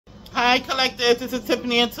Hi, collectors. This is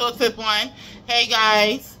Tiffany and Tip One. Hey,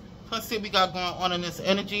 guys. Let's see what we got going on in this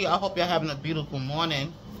energy. I hope you're having a beautiful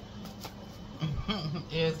morning.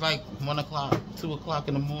 It's like 1 o'clock, 2 o'clock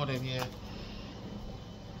in the morning here.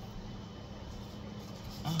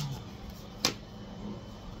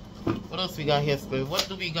 What else we got here, Spirit? What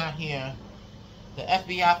do we got here? The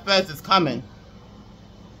FBI feds is coming.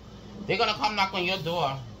 They're going to come knock on your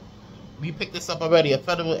door. We picked this up already. A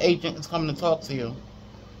federal agent is coming to talk to you.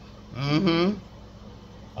 A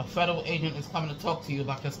federal agent is coming to talk to you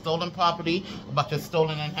about your stolen property, about your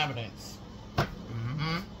stolen inheritance.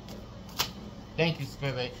 Thank you,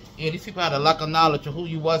 Spirit. Yeah, these people had a lack of knowledge of who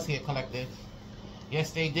you was here, collective.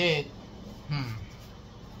 Yes, they did.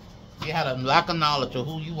 They had a lack of knowledge of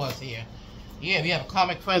who you was here. Yeah, we have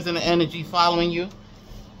karmic friends in the energy following you.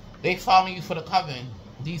 They following you for the coven.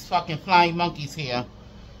 These fucking flying monkeys here.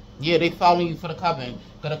 Yeah, they following you for the coven.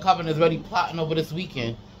 Because the coven is already plotting over this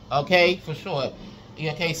weekend. Okay, for sure.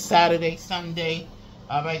 Yeah, okay, Saturday, Sunday.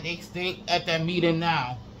 Alright, they stay at that meeting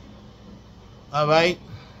now. Alright?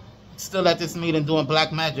 Still at this meeting doing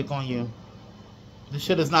black magic on you. The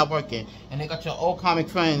shit is not working. And they got your old comic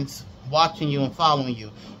friends watching you and following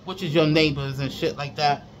you. Which is your neighbors and shit like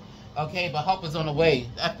that. Okay, but help is on the way.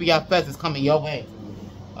 The FBI feds is coming your way.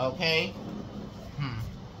 Okay?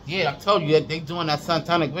 Yeah, I told you that they doing that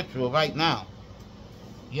satanic ritual right now.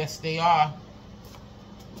 Yes, they are.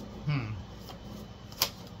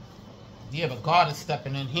 Yeah, but God is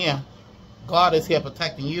stepping in here. God is here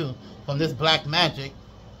protecting you from this black magic.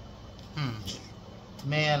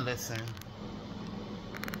 Man, listen.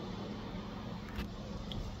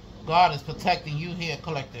 God is protecting you here,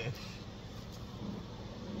 collective.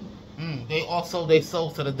 They also they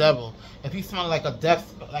sold to the devil. If you smell like a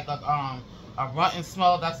death, like a rotten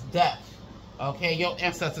smell, that's death. Okay, your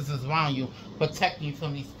ancestors is around you, protecting you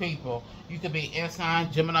from these people. You could be air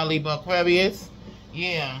sign, Gemini, Libra, Aquarius.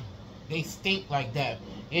 Yeah, they stink like that.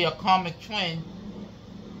 Yeah, your karmic twin.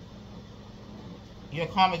 Your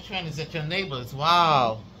karmic twin is at your neighbors.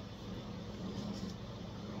 Wow.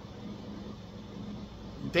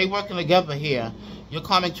 They working together here. Your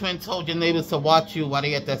karmic twin told your neighbors to watch you while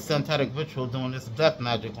they at that satanic ritual doing this death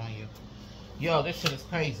magic on you. Yo, this shit is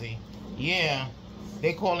crazy. Yeah.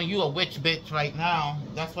 They calling you a witch bitch right now.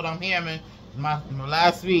 That's what I'm hearing. My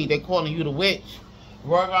last read, they calling you the witch.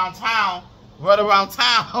 Word around town,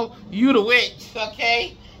 you the witch,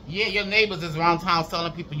 okay? Yeah, your neighbors is around town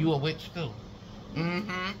telling people you a witch too.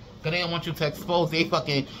 Because they don't want you to expose their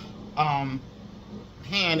fucking hand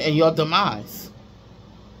in your demise.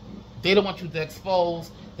 They don't want you to expose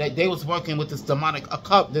that they was working with this demonic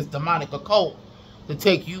occult to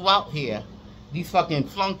take you out here. These fucking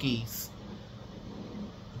flunkies.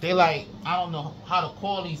 They like, I don't know how to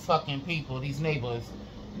call these fucking people, these neighbors.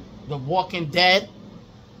 The Walking Dead.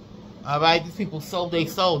 Alright, these people sold their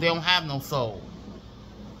soul. They don't have no soul.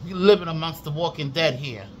 We living amongst the Walking Dead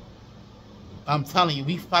here. I'm telling you,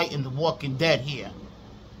 we fighting the Walking Dead here.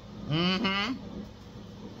 Yeah,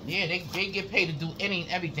 they get paid to do any and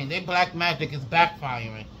everything. Their black magic is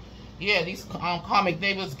backfiring. Yeah, these karmic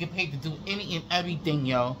neighbors get paid to do any and everything,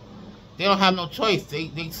 yo. They don't have no choice. They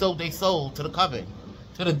sold their soul to the coven.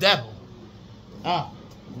 To the devil. Oh,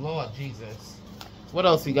 Lord Jesus. What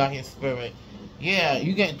else we got here, Spirit? Yeah,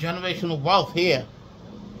 you get generational wealth here.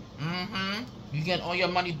 You get all your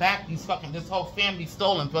money back. This whole family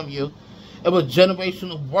stolen from you. It was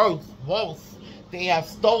generational wealth they have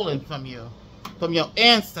stolen from you. From your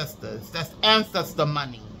ancestors. That's ancestor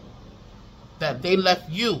money. That they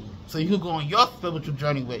left you. So you go on your spiritual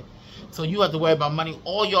journey with. So you have to worry about money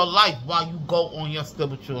all your life while you go on your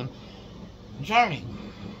spiritual journey.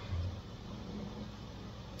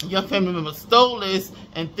 Your family member stole this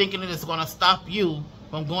and thinking that it's going to stop you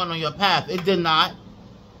from going on your path. It did not.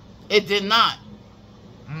 It did not.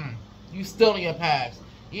 You still on your path.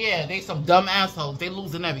 Yeah, they some dumb assholes. They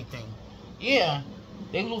losing everything. Yeah,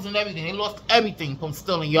 they losing everything. They lost everything from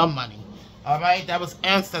stealing your money. Alright, that was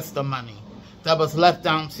ancestor money. That was left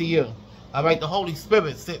down to you. Alright, the Holy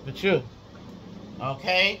Spirit sit with you.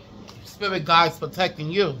 Okay? Spirit guides protecting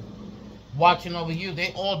you. Watching over you.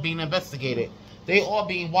 They all being investigated. They all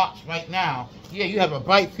being watched right now. Yeah, you have a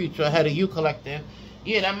bright future ahead of you, collective.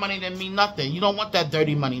 Yeah, that money didn't mean nothing. You don't want that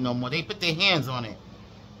dirty money no more. They put their hands on it.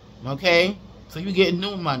 Okay? So you get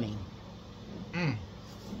new money.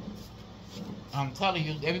 I'm telling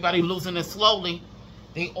you, everybody losing it slowly.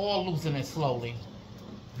 They all losing it slowly.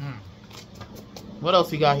 What else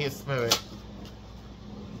we got here, Spirit?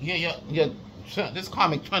 Yeah. This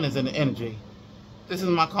karmic twin is in the energy. This is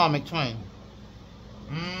my karmic twin.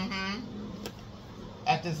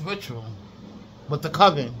 At this ritual with the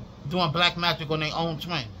coven doing black magic on their own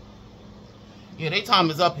twin. Yeah, their time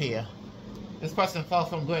is up here. This person fell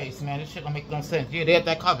from grace, man. This shit don't make no sense. Yeah, they at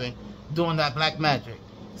that coven doing that black magic.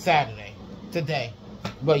 Saturday. Today.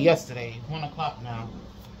 But yesterday. 1 o'clock now.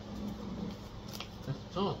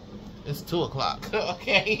 It's 2 o'clock.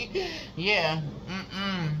 Okay? Yeah.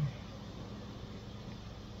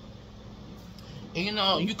 And you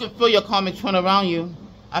know, you can feel your karmic twin around you.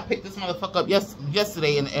 I picked this motherfucker up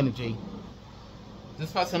yesterday in the energy.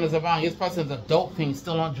 This person is around you. This person is a dope fiend,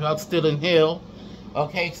 still on drugs, still in hell.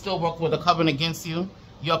 Okay? Still working with a coven against you.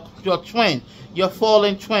 Your twin. Your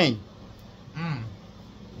fallen twin.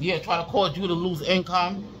 Yeah, try to cause you to lose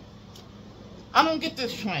income. I don't get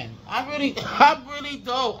this trend. I really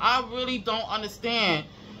don't. I really don't understand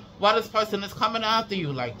why this person is coming after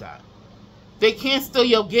you like that. They can't steal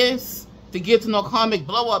your gifts to give to no karmic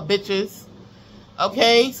blow up bitches.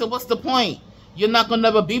 Okay, so what's the point? You're not gonna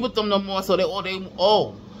never be with them no more. So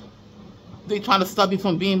they trying to stop you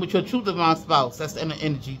from being with your true divine spouse. That's the inner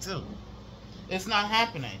energy too. It's not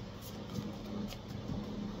happening.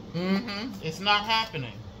 It's not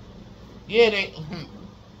happening. Yeah,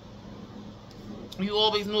 you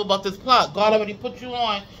always knew about this plot. God already put you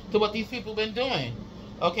on to what these people been doing.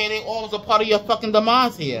 Okay, they always a part of your fucking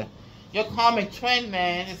demise here. Your karmic trend,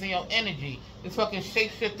 man, is in your energy. This fucking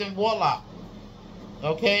shape-shifting warlock.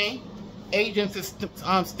 Okay? Agents is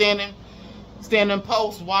standing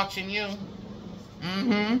post watching you.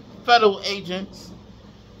 Federal agents.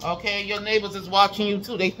 Okay? Your neighbors is watching you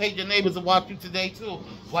too. They paid your neighbors to watch you today too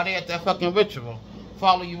while they at that fucking ritual.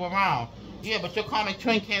 Follow you around. Yeah, but your karmic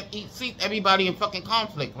twin can't see everybody in fucking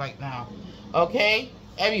conflict right now. Okay?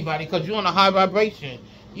 Everybody, because you're on a high vibration.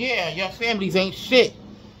 Yeah, your families ain't shit.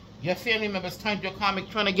 Your family members turned your karmic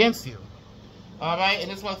twin against you. Alright? And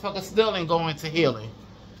this motherfucker still ain't going to healing.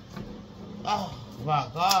 Oh, my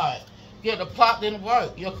God. Yeah, the plot didn't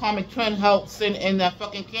work. Your karmic twin helped send in that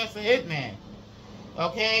fucking cancer hitman.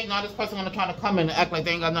 Okay? Now this person gonna try to come in and act like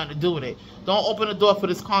they ain't got nothing to do with it. Don't open the door for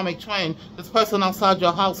this karmic twin. This person outside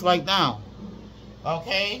your house right now.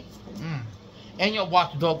 Okay? And your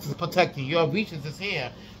watchdogs is protecting you. Your reaches is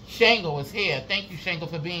here. Shango is here. Thank you, Shango,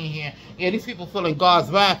 for being here. Yeah, these people feeling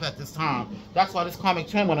God's wrath at this time. That's why this karmic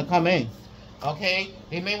twin want to come in. Okay?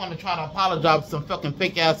 They may want to try to apologize for some fucking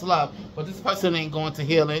fake-ass love, but this person ain't going to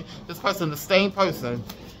heal it. This person is the same person.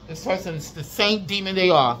 This person is the same demon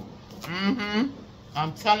they are.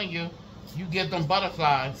 I'm telling you, you give them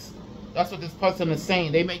butterflies. That's what this person is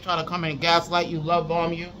saying. They may try to come in and gaslight you, love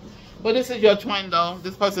bomb you. But this is your twin, though.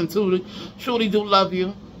 This person truly do love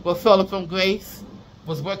you, but fell from grace,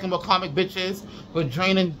 was working with karmic bitches, with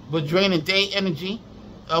draining day energy.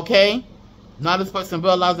 Okay? Now this person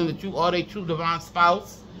realizing that you are their true divine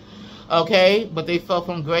spouse. Okay? But they fell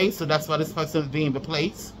from grace, so that's why this person is being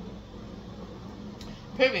replaced.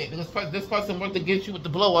 Period. This person worked against you with the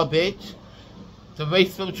blow-up, bitch. To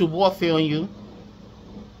raise spiritual warfare on you.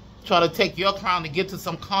 Try to take your crown to get to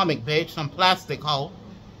some karmic bitch, some plastic hoe.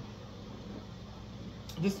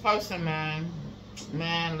 This person,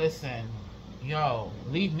 man, listen. Yo,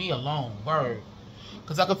 leave me alone, word.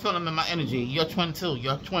 Because I can feel them in my energy. Your twin too,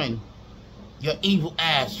 your twin. Your evil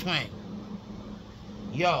ass twin.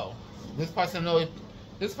 Yo, this person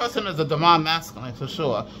is a divine masculine for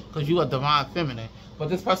sure. Because you are divine feminine. But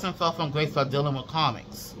this person fell from grace by dealing with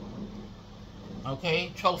karmics.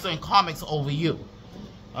 Okay? Trusting karmics over you.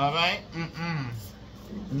 Alright?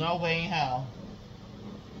 No way in hell.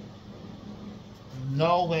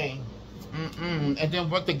 No way. And then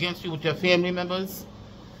worked against you with your family members.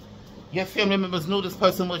 Your family members knew this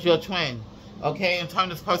person was your twin. Okay? And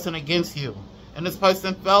turned this person against you. And this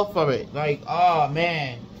person fell for it. Like, oh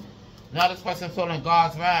man. Now this person feeling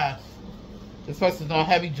God's wrath. This person's on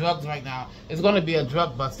heavy drugs right now. It's going to be a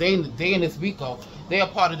drug bust. They in this RICO. They are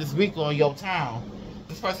part of this RICO in your town.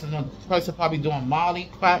 This person probably doing Molly,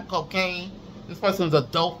 crack, cocaine. This person's a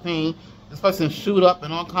dope fiend. This person shoot up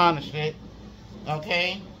and all kind of shit.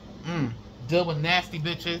 Okay? Deal with nasty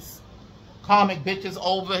bitches. Karmic bitches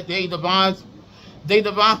over. They divine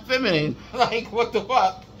feminine. Like, what the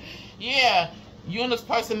fuck? Yeah. You and this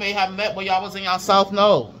person may have met when y'all was in y'all South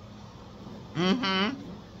Node.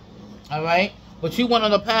 Alright? But you went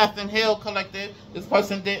on the path in hell, collective. This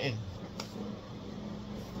person didn't.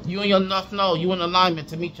 You and your North Node, you in alignment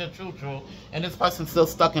to meet your true. And this person's still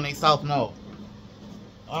stuck in a South Node.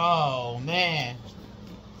 Oh, man.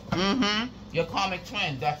 Your karmic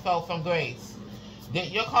twin that fell from grace.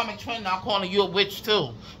 Your karmic twin now calling you a witch too.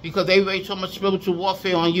 Because they waged so much spiritual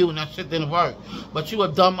warfare on you and that shit didn't work. But you a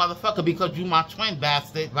dumb motherfucker because you my twin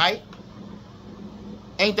bastard, right?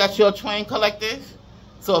 Ain't that your twin, collective?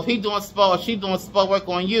 So if he doing spell or she doing spell work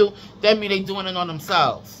on you, that mean they doing it on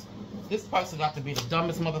themselves. This person got to be the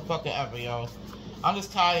dumbest motherfucker ever, yo. I'm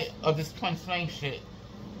just tired of this twin flame shit.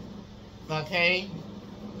 Okay?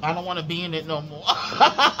 I don't want to be in it no more.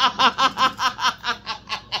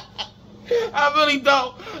 I really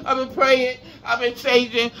don't. I've been praying. I've been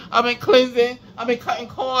changing. I've been cleansing. I've been cutting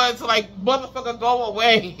cords. Like, motherfucker, go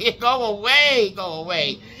away. Go away. Go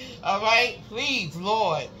away. Alright? Please,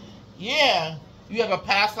 Lord. Yeah. You have a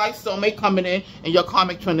past life soulmate coming in and your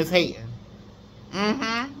karmic twin is hating.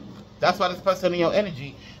 That's why this person in your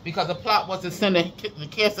energy. Because the plot was to send the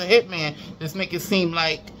cancer hitman. Just make it seem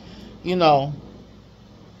like, you know,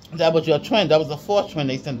 that was your twin. That was a false twin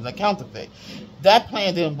they sent as a counterfeit. That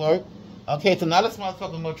plan didn't work. Okay, so now this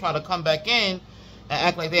motherfucker gonna try to come back in and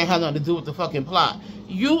act like they ain't had nothing to do with the fucking plot.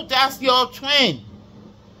 That's your twin.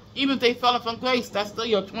 Even if they fell from grace, that's still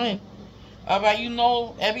your twin. Alright, you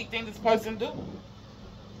know everything this person do.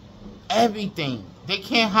 Everything. They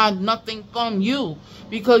can't hide nothing from you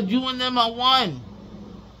because you and them are one.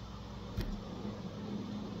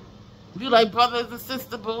 You like brothers and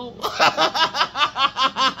sisters, boo.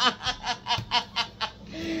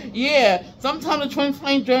 Yeah, sometimes the twin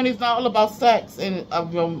flame journey is not all about sex and a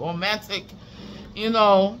romantic, you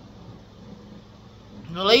know,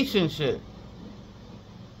 relationship.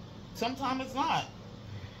 Sometimes it's not.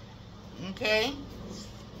 Okay?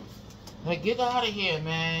 Like, get out of here,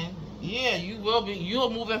 man. Yeah, you're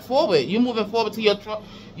moving forward. You're moving forward to your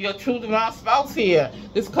true divine spouse here.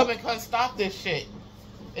 This coven can't stop this shit.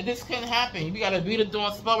 And this can happen. You got a reader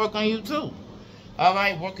doing spell work on you too.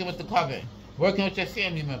 Alright, working with the coven. Working with your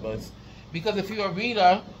family members. Because if you're a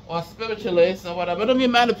reader or a spiritualist or whatever, it don't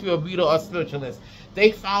even matter if you're a reader or a spiritualist.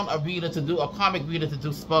 They found a karmic reader to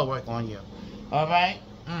do spell work on you. Alright?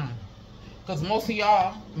 Because most of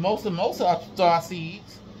y'all, most of our star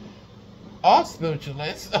seeds are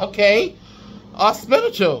spiritualists, okay? Are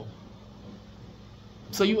spiritual.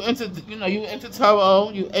 So you enter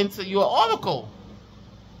tarot, you're oracle.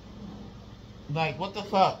 Like, what the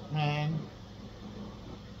fuck, man?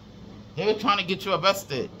 They were trying to get you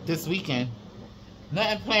arrested this weekend.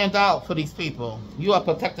 Nothing planned out for these people. You are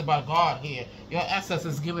protected by God here. Your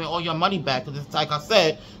ancestors giving all your money back. Because like I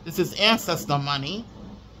said, this is ancestor money.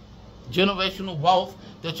 Generational wealth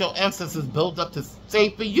that your ancestors built up to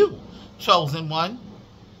save for you. Chosen one.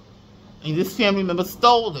 And this family member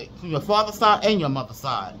stole it from your father's side and your mother's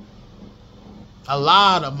side. A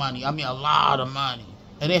lot of money. I mean, a lot of money.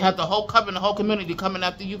 And they had the whole coven, the whole community coming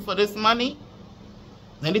after you for this money.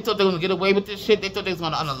 And they thought they were going to get away with this shit. They thought they was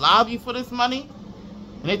going to unalive you for this money.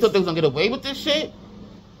 And they thought they was going to get away with this shit.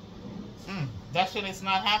 That shit is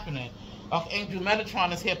not happening. Archangel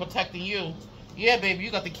Metatron is here protecting you. Yeah, baby,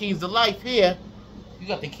 you got the keys to life here. You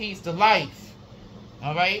got the keys to life.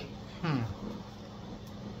 Alright?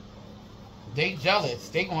 They jealous.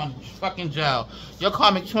 They going to fucking jail. Your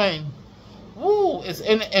karmic twin, woo, is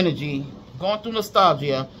in the energy, going through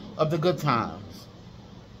nostalgia of the good times.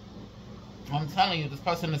 I'm telling you, this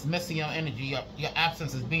person is missing your energy. Your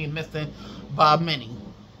absence is being missed by many.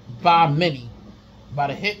 By many. By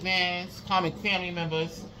the hitmans, karmic family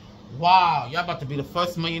members. Wow, y'all about to be the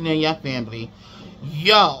first millionaire in your family.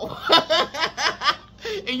 Yo.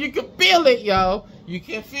 And you can feel it, yo. You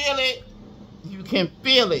can feel it. You can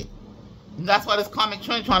feel it. And that's why this karmic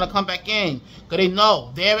twin trying to come back in. Because they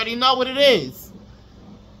know. They already know what it is.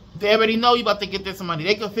 They already know you about to get this money.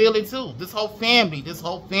 They can feel it too. This whole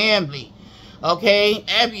family. Okay?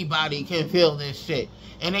 Everybody can feel this shit.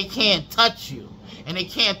 And they can't touch you. And they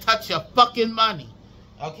can't touch your fucking money.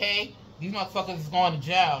 Okay? These motherfuckers is going to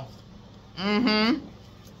jail.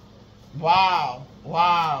 Wow.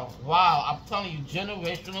 Wow. Wow. I'm telling you,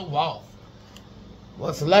 generational wealth.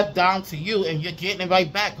 What's left down to you, and you're getting it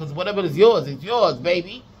right back. Because whatever is yours,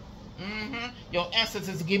 baby. Your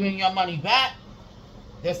ancestors are giving your money back.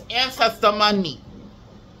 There's ancestor money.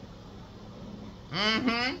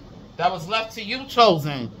 That was left to you,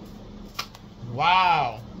 chosen.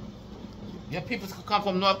 Wow. Your people could come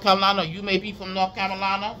from North Carolina. You may be from North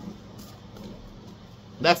Carolina.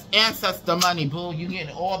 That's ancestor money, boo. You getting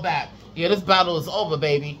it all back. Yeah, this battle is over,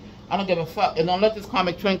 baby. I don't give a fuck. And don't let this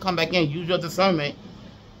karmic twin come back in. Use your discernment.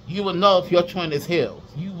 You will know if your twin is healed.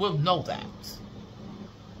 You will know that.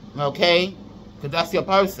 Okay? Because that's your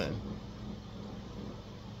person.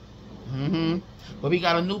 But we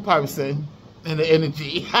got a new person in the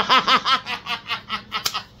energy.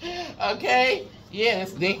 Okay? Yeah,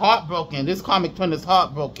 they heartbroken. This karmic twin is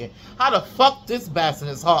heartbroken. How the fuck this bastard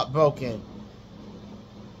is heartbroken?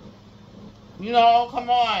 You know, come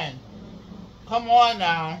on. Come on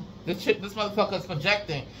now. This motherfucker is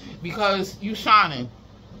projecting because you shining.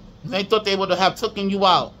 They thought they would have taken you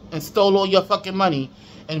out and stole all your fucking money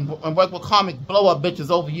and work with karmic blow up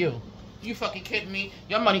bitches over you. You fucking kidding me?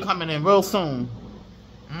 Your money coming in real soon.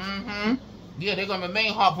 Yeah, they're gonna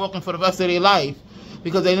remain heartbroken for the rest of their life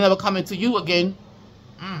because they never coming to you again.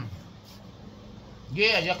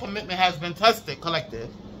 Yeah, your commitment has been tested, collective.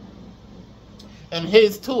 And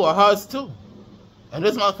his too, or hers too. And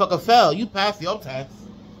this motherfucker fell. You passed your test.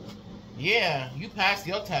 Yeah, you passed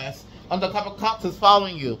your test. Undercover cops is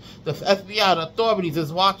following you. The FBI, the authorities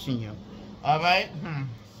is watching you. Alright?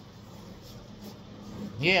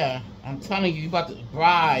 Yeah, I'm telling you, you about to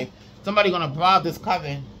bribe. Somebody gonna bribe this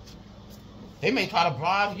coven. They may try to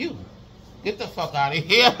bribe you. Get the fuck out of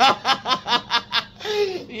here.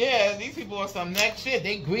 Yeah, these people are some next shit.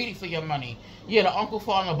 They greedy for your money. Yeah, the uncle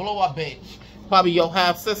falling a blow up bitch. Probably your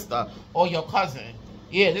half sister or your cousin.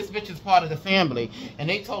 Yeah, this bitch is part of the family. And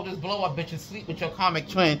they told this blow up bitch to sleep with your karmic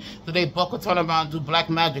twin so they both could turn around and do black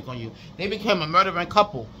magic on you. They became a murdering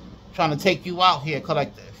couple trying to take you out here,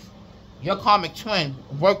 collective. Your karmic twin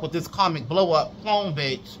worked with this karmic blow up clone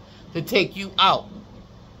bitch to take you out.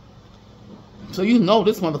 So you know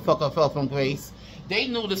this motherfucker fell from grace. They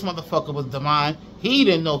knew this motherfucker was divine. He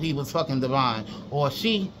didn't know he was fucking divine. Or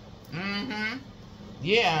she.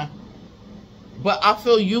 Yeah. But I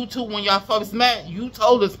feel you too, when y'all first met, you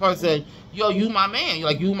told this person, yo, you my man.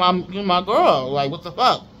 Like, you my girl. Like, what the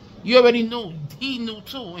fuck? You already knew. He knew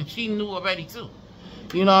too, and she knew already too.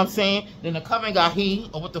 You know what I'm saying? Then the coven got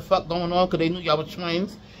or what the fuck going on, because they knew y'all were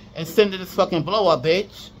twins. And sending this fucking blow up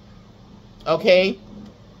bitch. Okay?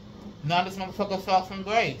 Now this motherfucker fell from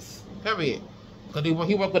grace. Period. Because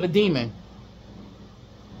he worked with a demon.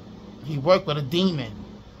 He worked with a demon.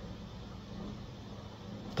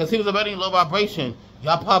 Because he was already in low vibration.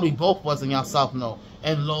 Y'all probably both was in yourself know.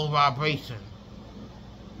 In low vibration.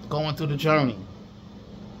 Going through the journey.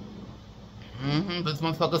 This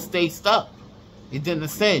motherfucker stayed stuck. He didn't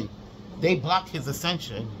ascend. They blocked his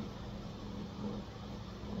ascension.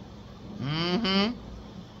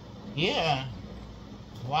 Yeah.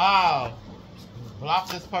 Wow. Block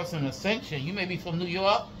this person's ascension. You may be from New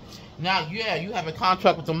York. Now, yeah, you have a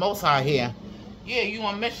contract with the Most High here. Yeah, you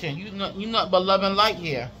on mission. You not but love and light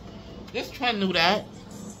here. This twin knew that.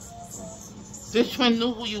 This twin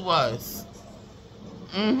knew who you was.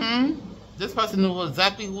 This person knew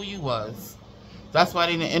exactly who you was. That's why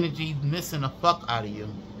they the energy missing the fuck out of you.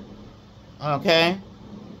 Okay?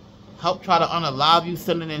 Help try to unalive you,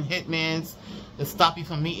 sending in hitmans to stop you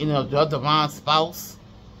from meeting your divine spouse.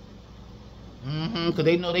 Because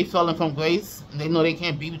they know they falling from grace. And they know they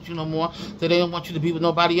can't be with you no more. So they don't want you to be with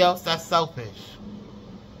nobody else. That's selfish.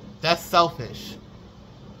 That's selfish.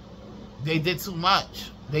 They did too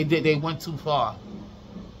much. They went too far.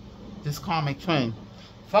 This karmic trend.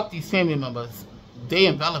 Fuck these family members. They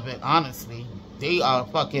irrelevant, honestly. They are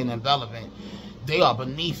fucking irrelevant. They are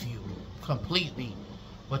beneath you. Completely.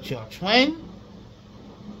 But your twin?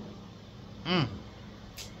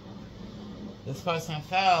 This person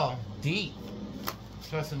fell deep. This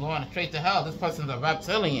person going straight to hell. This person's a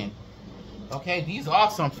reptilian. Okay, these are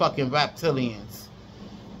some fucking reptilians.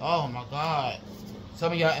 Oh my God.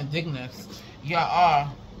 Some of y'all indignant. Y'all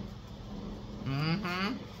are.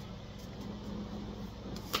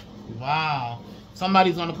 Wow.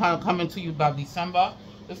 Somebody's gonna come into you by December.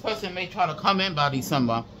 This person may try to come in by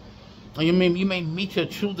December. Or you may meet your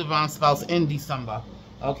true divine spouse in December.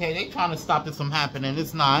 Okay, they trying to stop this from happening.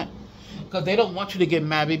 It's not. Because they don't want you to get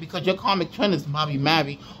married, because your karmic twin is probably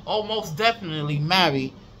married, or most definitely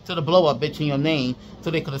married to the blow up bitch in your name,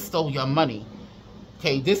 so they could have stole your money.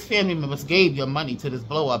 Okay, this family members gave your money to this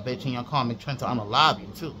blow up bitch in your karmic twin to unalive you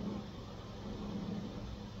too.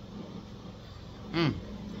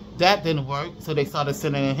 That didn't work, so they started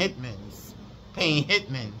sending in hitmans, paying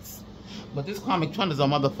hitmans. But this karmic twin is a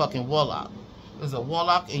motherfucking warlock. It's a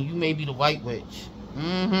warlock, and you may be the white witch.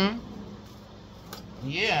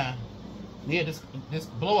 Yeah. Yeah, this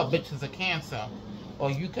blow up bitch is a Cancer. Or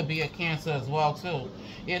you could be a Cancer as well too.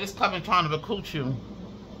 Yeah, this coven trying to recruit you.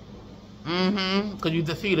 Because you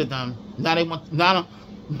defeated them. Now they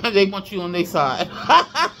want you on their side.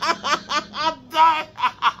 I'm done.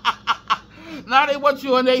 Now they want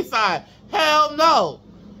you on their side. Hell no.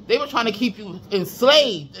 They were trying to keep you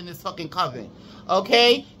enslaved in this fucking coven.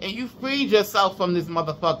 Okay? And you freed yourself from these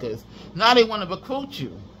motherfuckers. Now they want to recruit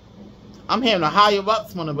you. I'm hearing the higher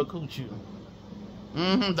ups want to recruit you.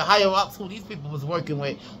 The higher ups who these people was working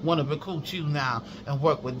with want to recruit you now and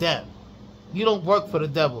work with them. You don't work for the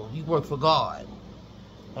devil. You work for God.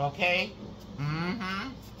 Okay?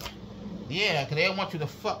 Yeah, because they don't want you to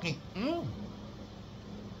fucking...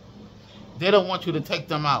 They don't want you to take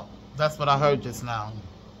them out. That's what I heard just now.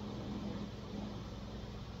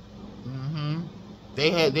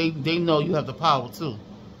 They know you have the power too.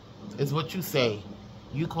 It's what you say.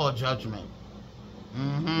 You call judgment.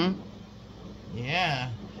 Mm-hmm. Yeah.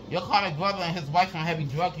 Your karmic brother and his wife on heavy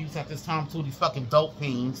drug use at this time too. These fucking dope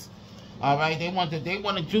fiends. All right. They wanted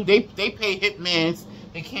you. They pay hitmans.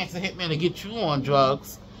 They cancel hitmen to get you on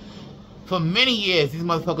drugs. For many years, these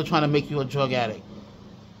motherfuckers trying to make you a drug addict.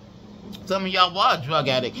 Some of y'all were a drug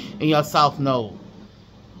addict in your South Node.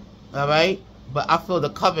 All right. But I feel the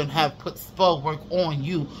coven have put spell work on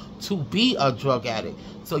you to be a drug addict.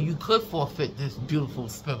 So you could forfeit this beautiful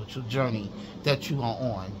spiritual journey that you are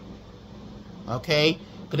on. Okay?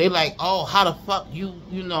 Because they like, oh, how the fuck you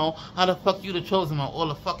know, how the fuck you the chosen one? All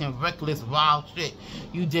the fucking reckless, wild shit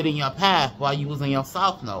you did in your path while you was in your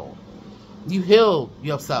South Node. You healed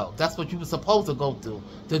yourself. That's what you were supposed to go through.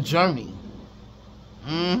 The journey.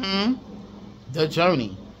 Mm-hmm. The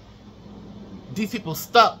journey. These people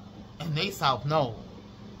stuck in they South Node.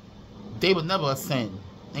 They would never ascend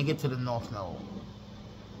and get to the North Node.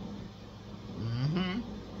 Mm-hmm.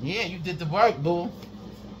 Yeah, you did the work, boo.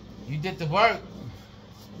 You did the work.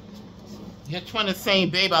 Your twin is saying,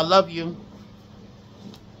 babe, I love you.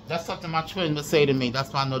 That's something my twin would say to me.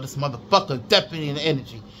 That's why I know this motherfucker definitely in the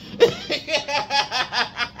energy.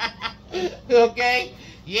 Okay?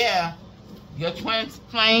 Yeah. Your twin's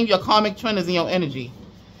flame, your karmic twin is in your energy.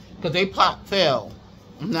 Because they plot fail.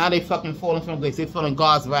 Now they fucking falling from grace. They feeling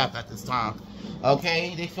God's wrath at this time.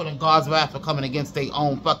 Okay? They feeling God's wrath for coming against their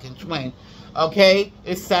own fucking twin. Okay?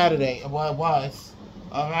 It's Saturday. Well, it was.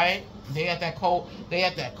 Alright? They at that cold.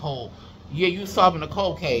 Yeah, you solving a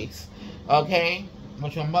cold case. Okay?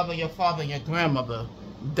 With your mother, your father, and your grandmother.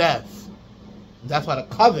 Death. That's why the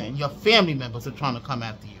coven, your family members are trying to come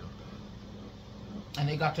after you. And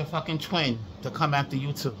they got your fucking twin to come after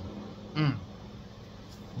you too.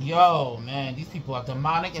 Yo, man, these people are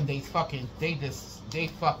demonic and they fucked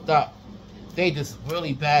up. They just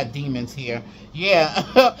really bad demons here.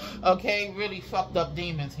 Yeah, okay, really fucked up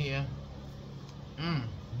demons here.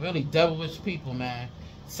 Really devilish people, man.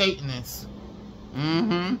 Satanists.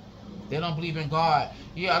 They don't believe in God.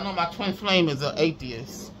 Yeah, I know my twin flame is an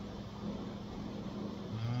atheist.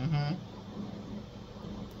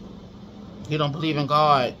 He don't believe in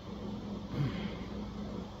God.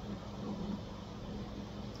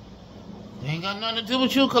 They ain't got nothing to do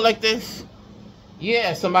with you, Collectors.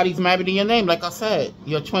 Yeah, somebody's married in your name, like I said.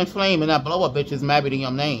 Your twin flame and that blow-up bitch is married in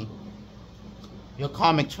your name. Your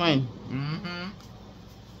karmic twin.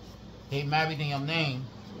 They married in your name.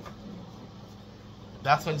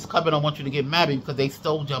 That's why this coven don't want you to get married, because they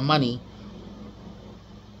stole your money.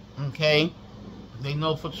 Okay? They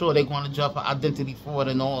know for sure they're going to jail for identity fraud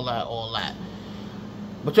and all that.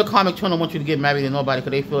 But your karmic twin don't want you to get married to nobody,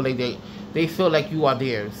 because they feel like they feel like you are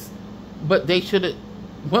theirs. But they should have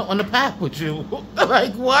went on the path with you.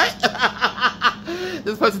 Like, what?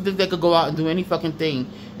 This person thinks they could go out and do any fucking thing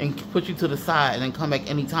and put you to the side and then come back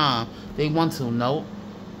anytime they want to. Nope.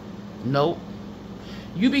 Nope.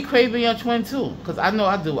 You be craving your twin too, because I know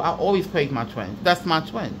I do. I always crave my twin. That's my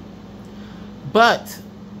twin. But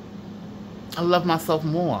I love myself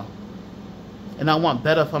more. And I want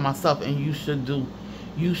better for myself, and you should do.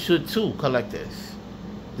 You should too, Collectors.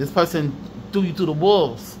 This person threw you to the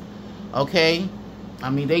wolves. Okay? I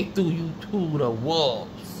mean, they threw you to the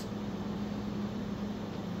wolves.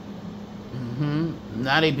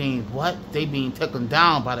 Now they being what? They being taken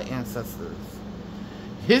down by the ancestors.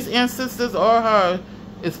 His ancestors or her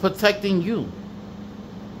is protecting you.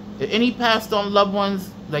 If any passed on loved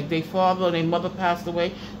ones, like their father or their mother passed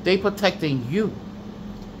away, they protecting you.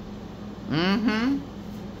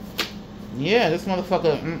 Yeah, this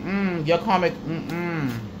motherfucker, your karmic,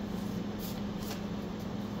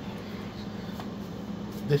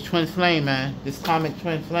 This twin flame, man. This karmic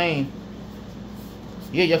twin flame.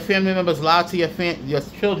 Yeah, your family members lied to your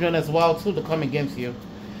children as well, too, to come against you.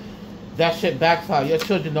 That shit backfire. Your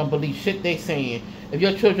children don't believe shit they saying. If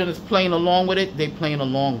your children is playing along with it, they playing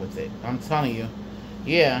along with it. I'm telling you.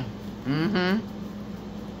 Yeah.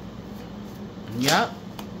 Yep.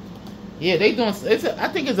 Yeah, they doing. I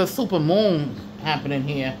think it's a super moon happening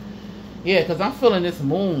here. Yeah, because I'm feeling this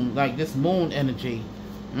moon, like this moon energy.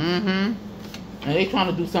 And they trying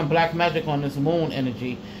to do some black magic on this moon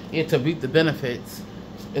energy, yeah, to reap the benefits.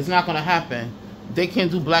 It's not gonna happen. They can't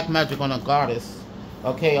do black magic on a goddess,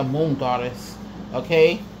 okay, a moon goddess,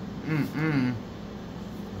 okay.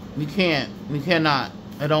 We can't. We cannot.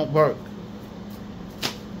 It don't work.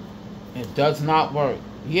 It does not work.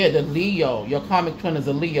 Yeah, the Leo, your karmic twin is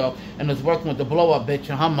a Leo, and is working with the blow-up bitch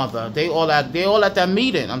and her mother. They all at that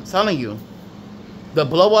meeting. I'm telling you, the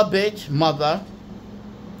blow-up bitch mother,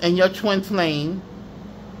 and your twin flame,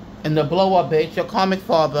 and the blow-up bitch, your karmic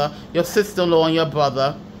father, your sister-in-law, and your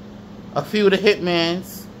brother, a few of the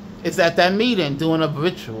hitmans, is at that meeting doing a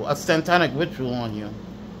ritual, a satanic ritual on you.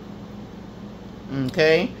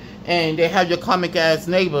 Okay? And they have your comic ass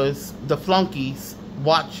neighbors, the flunkies,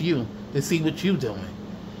 watch you to see what you doing.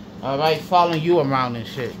 Alright? Following you around and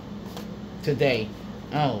shit. Today.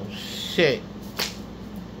 Oh, shit.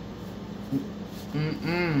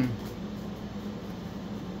 And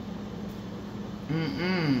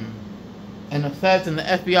the feds and the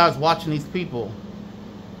FBI is watching these people.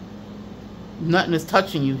 Nothing is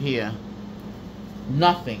touching you here.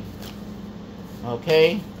 Nothing.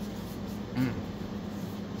 Okay?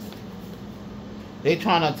 They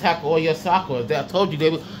trying to attack all your chakras. I told you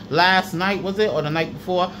they were last night, was it, or the night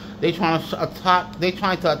before? They trying to attack. They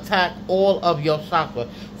trying to attack all of your chakra.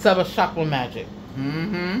 Seven chakra magic.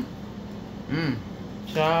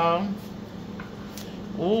 Child.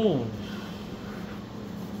 Ooh.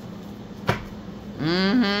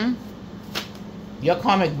 Your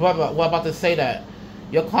karmic brother. What about to say that?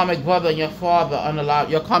 Your karmic brother and your father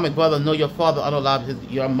unalive. Your karmic brother know your father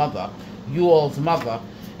unalive your mother, you all's mother.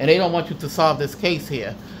 And they don't want you to solve this case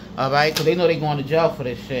here, alright? Because they know they're going to jail for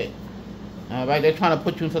this shit. Alright? They're trying to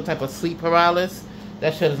put you in some type of sleep paralysis.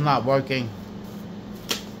 That shit is not working.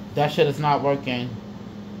 That shit is not working.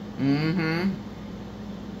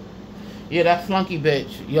 Yeah, that flunky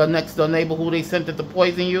bitch, your next door neighbor who they sent it to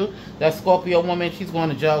poison you, that Scorpio woman, she's going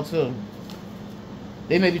to jail too.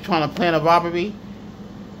 They may be trying to plan a robbery.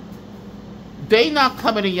 They not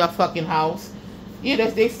coming in your fucking house. Yeah,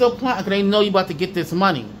 they still planning because they know you about to get this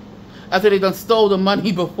money. After they done stole the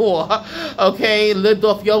money before, okay, lived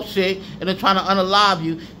off your shit, and they're trying to unalive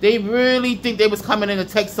you. They really think they was coming in to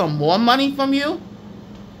take some more money from you?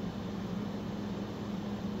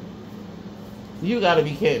 You gotta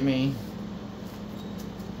be kidding me.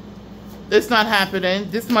 It's not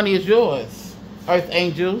happening. This money is yours, Earth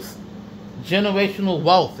Angels. Generational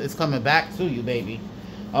wealth is coming back to you, baby.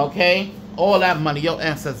 Okay? All that money your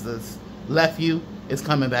ancestors left you is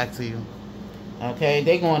coming back to you. Okay?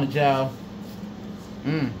 They going to jail.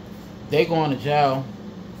 They going to jail.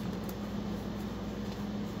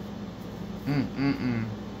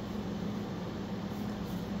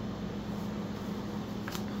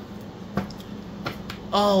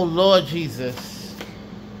 Oh, Lord Jesus.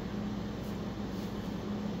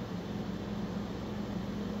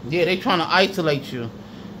 Yeah, they trying to isolate you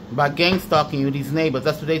by gang stalking you, these neighbors.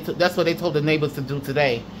 That's what they told the neighbors to do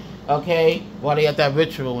today. Okay? While they at that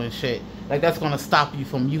ritual and shit. Like, that's gonna stop you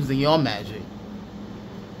from using your magic.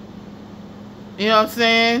 You know what I'm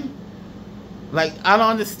saying? Like, I don't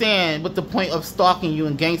understand what the point of stalking you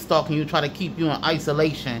and gang stalking you, try to keep you in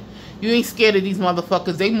isolation. You ain't scared of these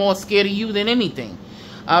motherfuckers. They more scared of you than anything.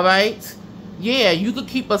 Alright? Yeah, you could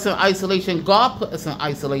keep us in isolation. God put us in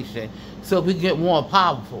isolation so we get more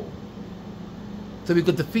powerful. So we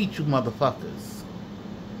could defeat you motherfuckers.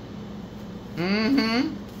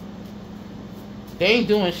 They ain't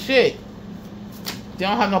doing shit. They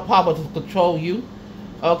don't have no power to control you.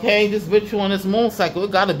 Okay? This ritual and this moon cycle,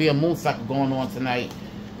 it gotta be a moon cycle going on tonight.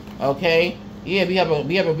 Okay? Yeah, we have a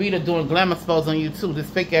reader doing glamour spells on you too. This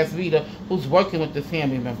fake ass reader who's working with the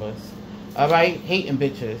family members. Alright? Hating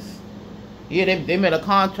bitches. Yeah, they made a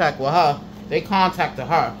contract with her. They contacted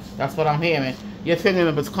her. That's what I'm hearing. Your family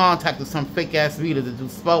members contacted some fake ass reader to do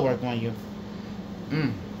spell work on you.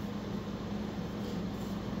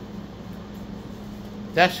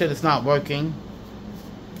 That shit is not working.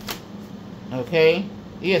 Okay?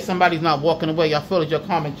 Yeah, somebody's not walking away. I feel it's your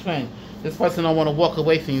karmic trend. This person don't want to walk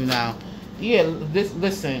away from you now. Yeah,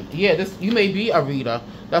 listen. Yeah, you may be a reader.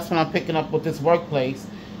 That's what I'm picking up with this workplace.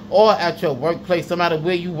 Or at your workplace, no matter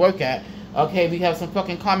where you work at. Okay, we have some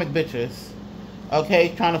fucking karmic bitches.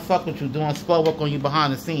 Okay, trying to fuck with you, doing spell work on you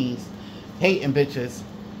behind the scenes. Hating bitches.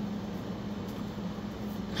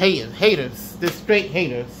 Haters. They're straight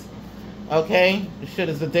haters. Okay? This shit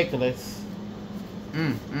is ridiculous.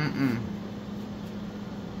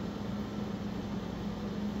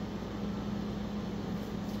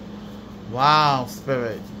 Wow,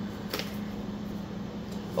 Spirit.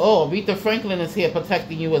 Oh, Aretha Franklin is here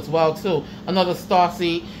protecting you as well, too. Another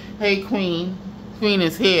starseed. Hey, Queen. Queen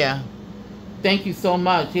is here. Thank you so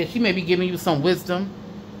much. Yeah, she may be giving you some wisdom.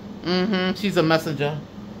 She's a messenger.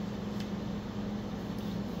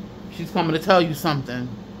 She's coming to tell you something.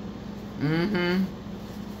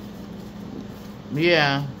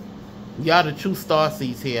 Yeah. Y'all the true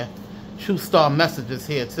starseeds here. True star messengers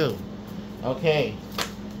here, too. Okay.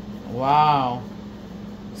 Wow.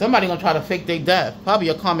 Somebody gonna try to fake their death. Probably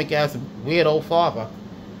your karmic ass weird old father.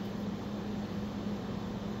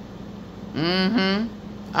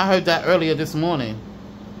 I heard that earlier this morning.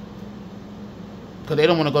 Because they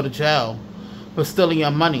don't want to go to jail for stealing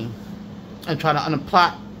your money and trying to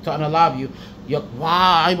to unalive you.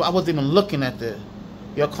 Wow, I wasn't even looking at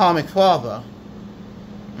your karmic father.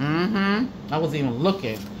 I wasn't even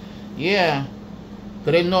looking. Yeah.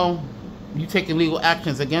 Because they know you taking legal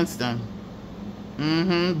actions against them.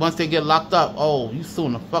 Once they get locked up, oh, you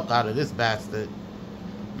suing the fuck out of this bastard.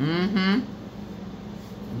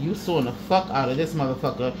 You suing the fuck out of this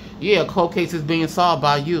motherfucker. Yeah, a cold case is being solved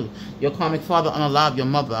by you. Your karmic father unalived your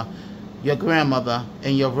mother, your grandmother,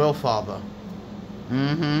 and your real father.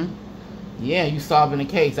 Yeah, you solving the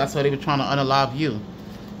case. That's why they were trying to unalive you.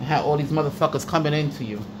 And had all these motherfuckers coming into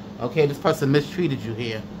you. Okay, this person mistreated you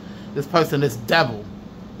here. This person, this devil.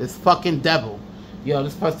 This fucking devil. Yo,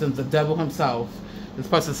 this person's the devil himself. This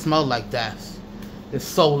person smelled like death. This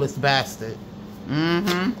soulless bastard.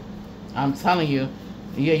 I'm telling you.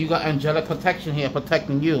 Yeah, you got angelic protection here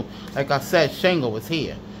protecting you. Like I said, Shango is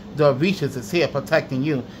here. The Orishas is here protecting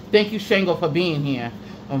you. Thank you, Shango, for being here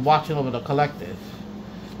and watching over the collective.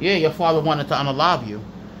 Yeah, your father wanted to unalive you.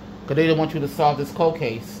 Because they didn't want you to solve this cold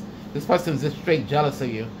case. This person's just straight jealous of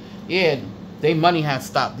you. Yeah, their money has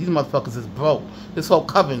stopped. These motherfuckers is broke. This whole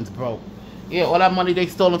coven's broke. Yeah, all that money they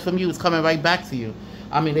stolen from you is coming right back to you.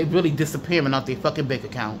 I mean, they really disappearing out their fucking bank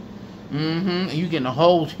account. And you getting a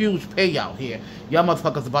whole huge payout here. Y'all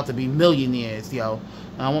motherfuckers about to be millionaires, yo.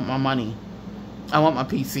 I want my money. I want my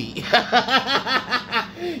PC.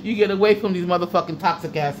 You get away from these motherfucking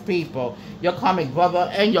toxic ass people. Your karmic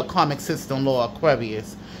brother and your karmic sister-in-law,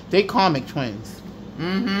 Aquarius. They karmic twins.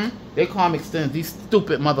 They karmic twins. These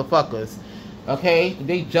stupid motherfuckers. Okay?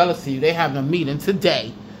 They jealous of you. They having a meeting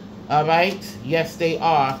today. Alright? Yes, they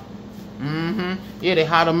are. Yeah, they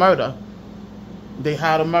hide a murder. They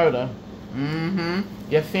hide a murder.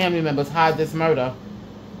 Your family members hide this murder.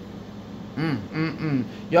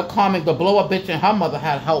 Your karmic, the blow-up bitch and her mother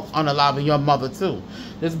had help unaliving your mother too.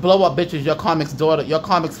 This blow-up bitch is your karmic's daughter, your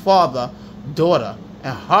karmic's father, daughter,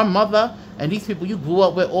 and her mother, and these people you grew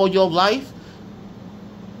up with all your life.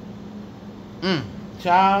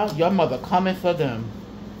 Child, your mother coming for them.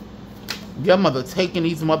 Your mother taking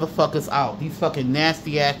these motherfuckers out. These fucking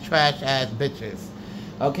nasty ass, trash ass bitches.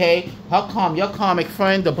 Okay? Your karmic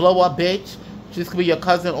friend, the blow-up bitch, this could be your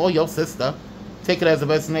cousin or your sister. Take it as a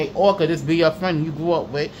resonate. Or could this be your friend you grew up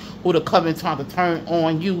with who the coven trying to turn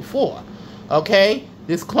on you for? Okay?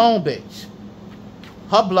 This clone bitch.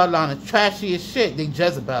 Her bloodline is trashy as shit. They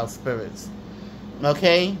Jezebel spirits.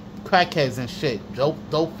 Okay? Crackheads and shit.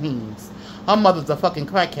 Dope fiends. Her mother's a fucking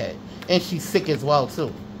crackhead. And she's sick as well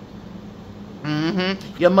too.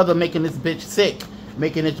 Your mother making this bitch sick.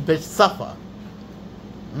 Making this bitch suffer.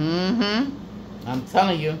 I'm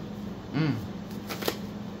telling you.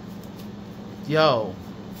 Yo.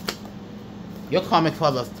 Your karmic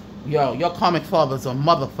father's a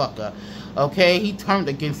motherfucker. Okay? He turned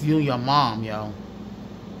against you and your mom, yo.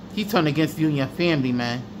 He turned against you and your family,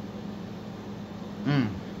 man.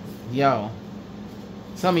 Yo.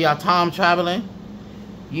 Some of y'all time traveling.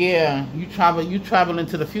 Yeah, you travel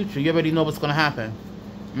into the future. You already know what's gonna happen.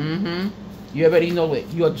 You already know it.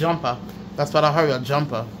 You're a jumper. That's what I heard, a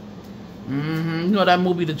jumper. You know that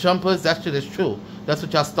movie, The Jumpers? That shit is true. That's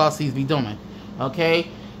what y'all Starseeds be doing. Okay?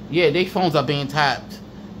 Yeah, their phones are being tapped.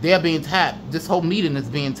 They're being tapped. This whole meeting is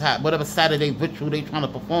being tapped. Whatever Saturday ritual they trying to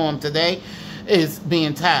perform today is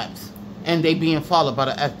being tapped. And they being followed by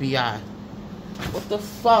the FBI. What the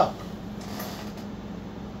fuck?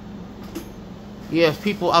 Yeah,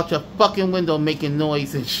 people out your fucking window making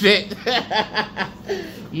noise and shit.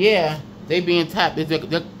 Yeah, they being tapped.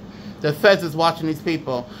 The feds is watching these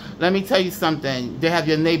people. Let me tell you something. They have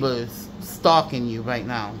your neighbors stalking you right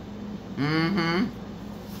now.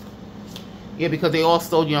 Yeah, because they all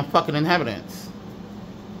stole your fucking inheritance.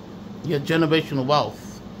 Your generational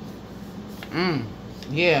wealth.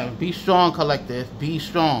 Yeah, be strong, collective. Be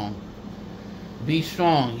strong. Be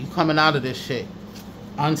strong. You coming out of this shit.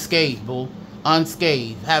 Unscathed, boo.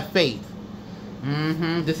 Unscathed. Have faith.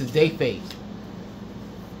 This is day fate.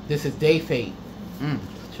 This is day fate.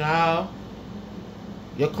 Child.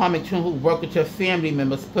 Your karmic twin who work with your family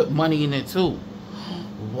members put money in it too.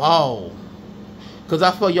 Whoa. Because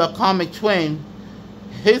I feel your karmic twin,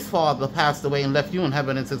 his father passed away and left you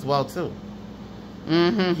inheritance as well too.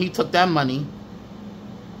 He took that money.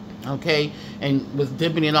 Okay. And was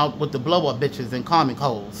dipping it out with the blow up bitches and karmic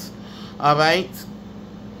holes. Alright.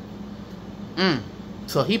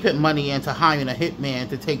 So he put money into hiring a hitman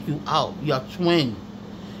to take you out. Your twin.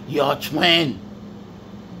 Your twin.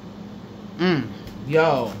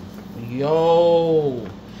 Yo.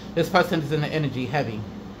 This person is in the energy heavy.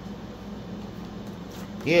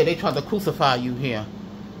 Yeah, they tried to crucify you here.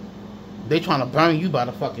 They trying to burn you by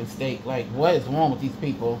the fucking stake. Like, what is wrong with these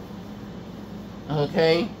people?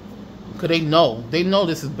 Okay? Because they know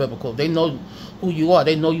this is biblical. They know who you are.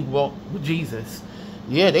 They know you walk with Jesus.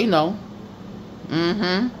 Yeah, they know.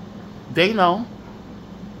 They know.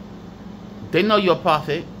 They know you're a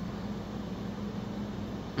prophet.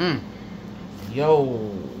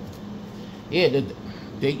 Yo. Yeah,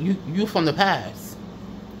 you from the past.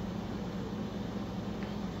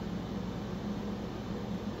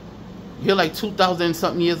 You're like 2,000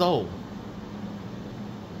 something years old.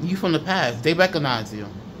 You from the past. They recognize you.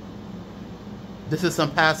 This is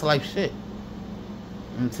some past life shit.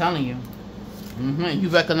 I'm telling you. You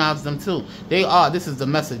recognize them too. They are. This is the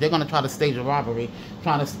message. They're gonna try to stage a robbery,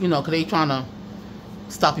 trying to, because they trying to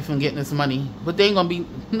stop you from getting this money. But they ain't gonna be.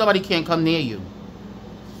 Nobody can come near you.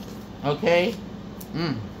 Okay.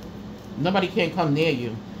 Nobody can come near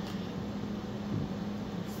you.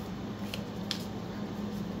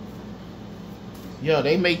 Yo,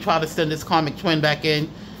 they may try to send this karmic twin back in,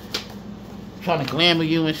 trying to glamour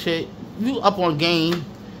you and shit. You up on game.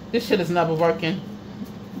 This shit is never working.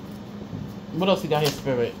 What else you got here,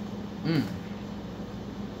 spirit?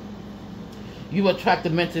 You attract the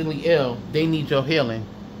mentally ill. They need your healing.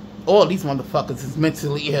 All these motherfuckers is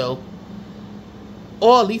mentally ill.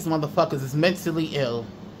 All these motherfuckers is mentally ill.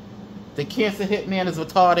 The cancer hitman is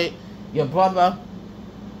retarded. Your brother,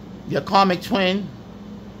 your karmic twin,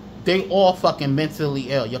 they all fucking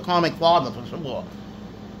mentally ill. Your karmic father, for sure.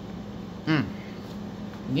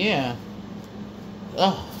 Yeah.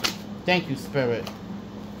 Oh, thank you, spirit.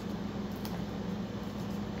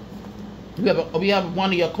 We have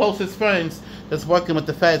one of your closest friends that's working with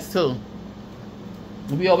the feds too.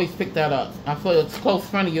 We always pick that up. I feel it's a close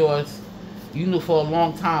friend of yours you knew for a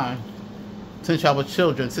long time, since y'all were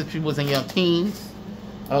children, since you was in your teens.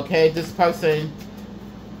 Okay, this person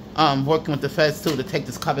working with the feds too to take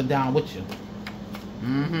this coven down with you.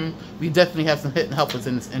 We definitely have some hidden helpers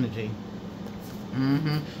in this energy.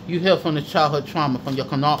 You heal from the childhood trauma from your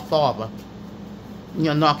narc father,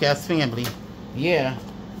 your narc ass family. Yeah.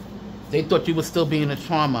 They thought you were still being in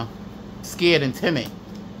trauma, scared and timid.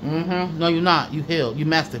 No, you're not. You healed. You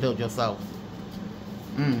master healed yourself.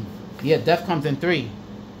 Yeah, death comes in 3.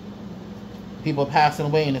 People are passing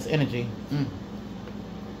away in this energy.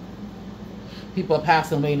 People are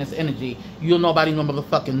passing away in this energy. You'll nobody no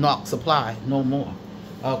motherfucking narc supply. No more.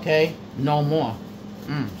 Okay? No more.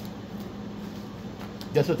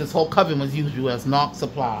 That's what this whole coven was used you as, narc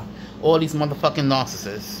supply. All these motherfucking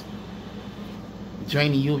narcissists.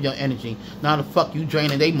 Draining you of your energy. Now the fuck you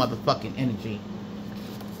draining they motherfucking energy.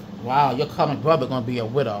 Wow, your current brother gonna be a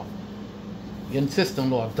widow. Your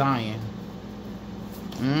sister-in-law dying.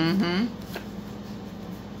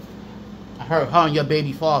 I heard her and your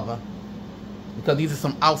baby father. Because these are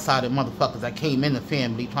some outsider motherfuckers that came in the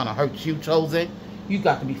family trying to hurt you, Chosen. You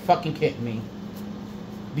got to be fucking kidding me.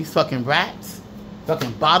 These fucking rats.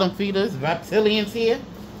 Fucking bottom feeders. Reptilians here.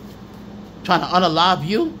 Trying to unalive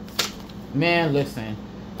you. Man, listen.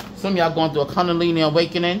 Some of y'all going through a Kundalini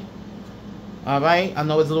awakening. Alright? I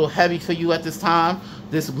know it's a little heavy for you at this time.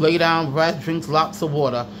 Just lay down, rest, drinks lots of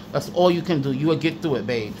water. That's all you can do. You will get through it,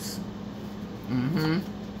 babes. And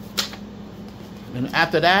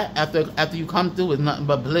after that, after you come through, it's nothing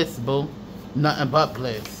but bliss, boo. Nothing but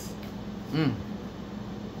bliss.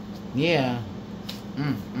 Yeah.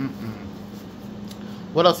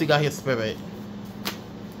 What else you got here, spirit?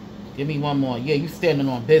 Give me one more. Yeah, you standing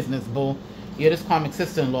on business, boo. Yeah, this karmic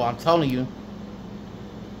sister-in-law, I'm telling you.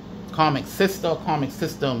 Karmic sister, karmic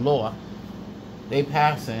sister-in-law. They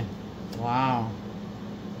passing. Wow.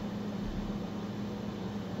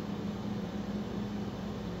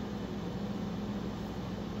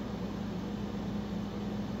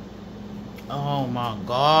 Oh my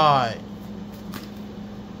God.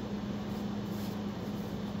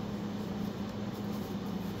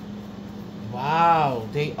 Wow,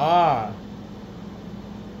 they are.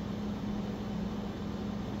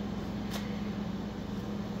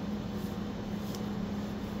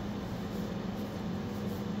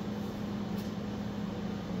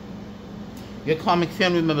 Your karmic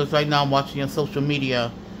family members right now watching on social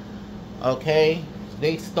media. Okay?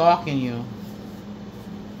 They stalking you.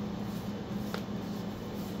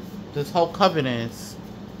 This whole covenant is.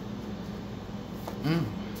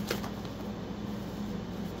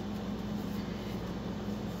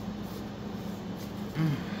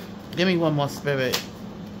 Give me one more, spirit.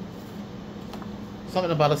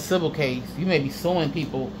 Something about a civil case. You may be suing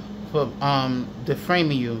people for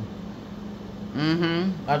defaming you.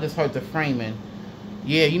 I just heard defaming.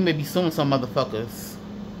 Yeah, you may be suing some motherfuckers.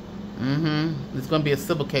 It's gonna be a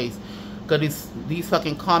civil case. Cause these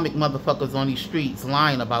fucking karmic motherfuckers on these streets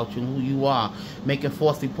lying about you and who you are, making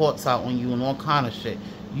false reports out on you and all kind of shit.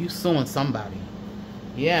 You suing somebody.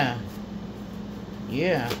 Yeah.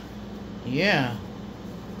 Yeah. Yeah.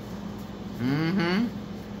 Mm-hmm.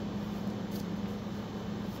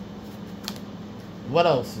 What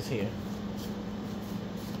else is here?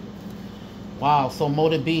 Wow, so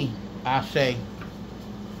Motor B, Ashe.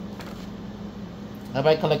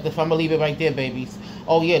 Alright, collective, I'm gonna leave it right there, babies.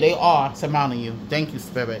 Oh yeah, they are surrounding you. Thank you,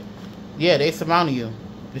 Spirit. Yeah, they surrounding you.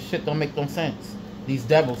 This shit don't make no sense. These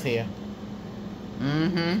devils here.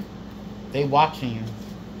 Mm-hmm. They watching you.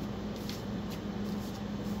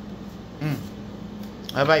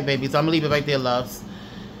 Alright, babies, I'm gonna leave it right there, loves.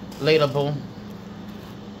 Later, boo.